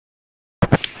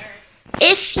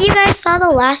if you guys saw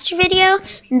the last video,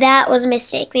 that was a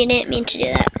mistake. We didn't mean to do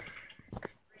that.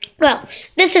 Well,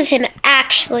 this is him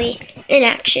actually in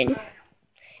action,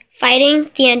 fighting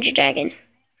the Ender Dragon.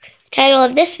 The title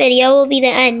of this video will be The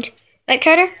End. Right,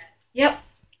 Carter? Yep.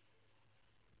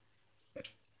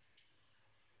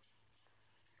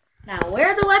 Now, where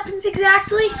are the weapons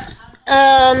exactly?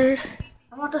 I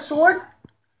want the sword.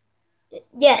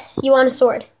 Yes, you want a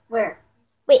sword. Where?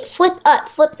 Wait, flip up.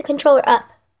 Flip the controller up.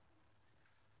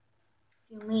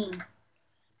 You mean?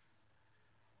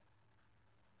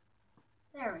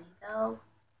 There we go.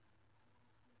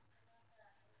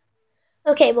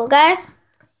 Okay, well, guys,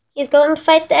 he's going to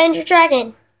fight the Ender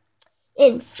Dragon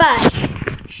in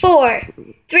 5, 4,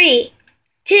 3,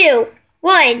 2,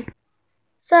 1.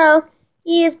 So,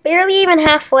 he is barely even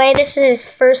halfway. This is his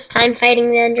first time fighting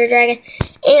the Ender Dragon,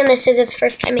 and this is his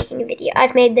first time making a video.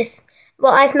 I've made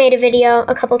a video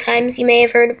a couple times. You may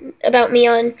have heard about me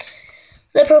on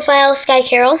the profile Sky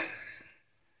Carol.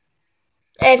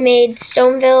 I've made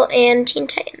Stoneville and Teen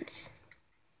Titans.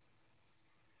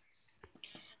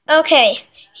 Okay,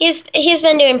 he's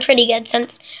been doing pretty good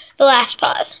since the last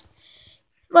pause.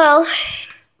 Well,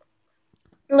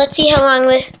 let's see how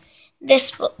long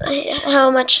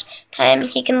how much time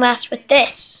he can last with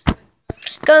this.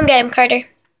 Go and get him, Carter.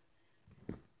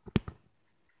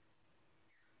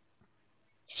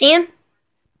 See him?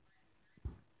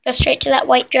 Go straight to that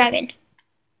white dragon.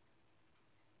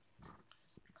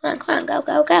 Come on, go,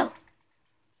 go, go.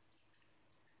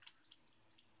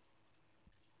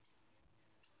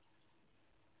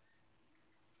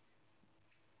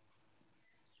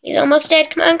 He's almost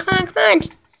dead. Come on, come on, come on.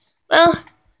 Well,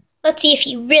 let's see if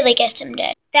he really gets him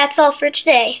dead. That's all for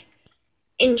today.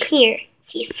 And here,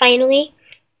 he finally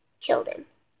killed him.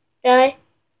 The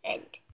end.